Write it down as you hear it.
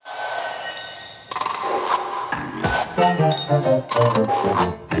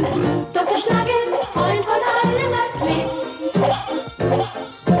Dr. Snuggles, Freund von allem, was lebt.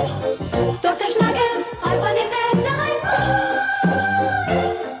 Dr. Snuggles, Freund von dem besseren Ort.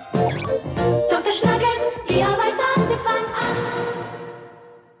 Dr. Snuggles, die Arbeit wartet, fang an.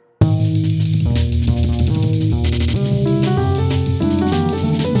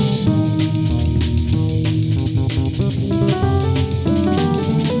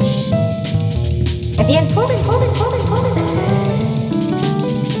 Wie ein Vogel, Vogel, Vogel, Vogel.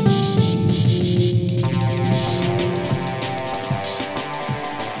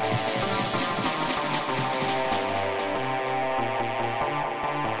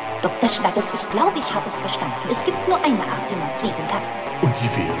 Dr. Snuggles, ich glaube, ich habe es verstanden. Es gibt nur eine Art, wie man fliegen kann. Und die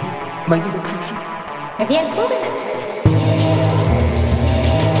wäre, mein lieber Quickfilm? Wie ein Vogel natürlich.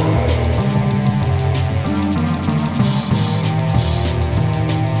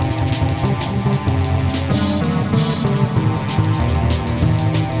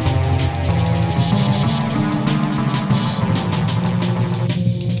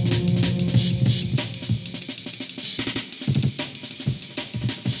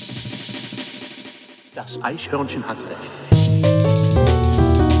 Das Eichhörnchen hat recht.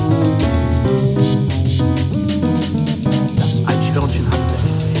 Das Eichhörnchen hat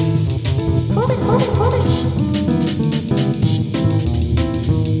recht. Vogel, Vogel, Vogel.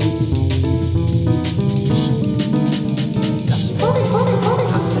 Das Vogel, Vogel, Vogel.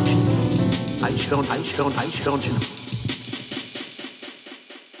 hat recht. Eichhörnchen.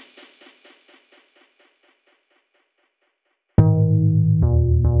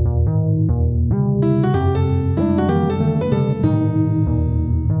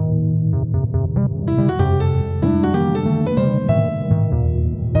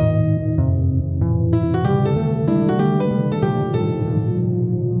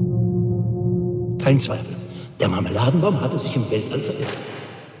 Kein Zweifel, der Marmeladenbaum hatte sich im Weltall verirrt.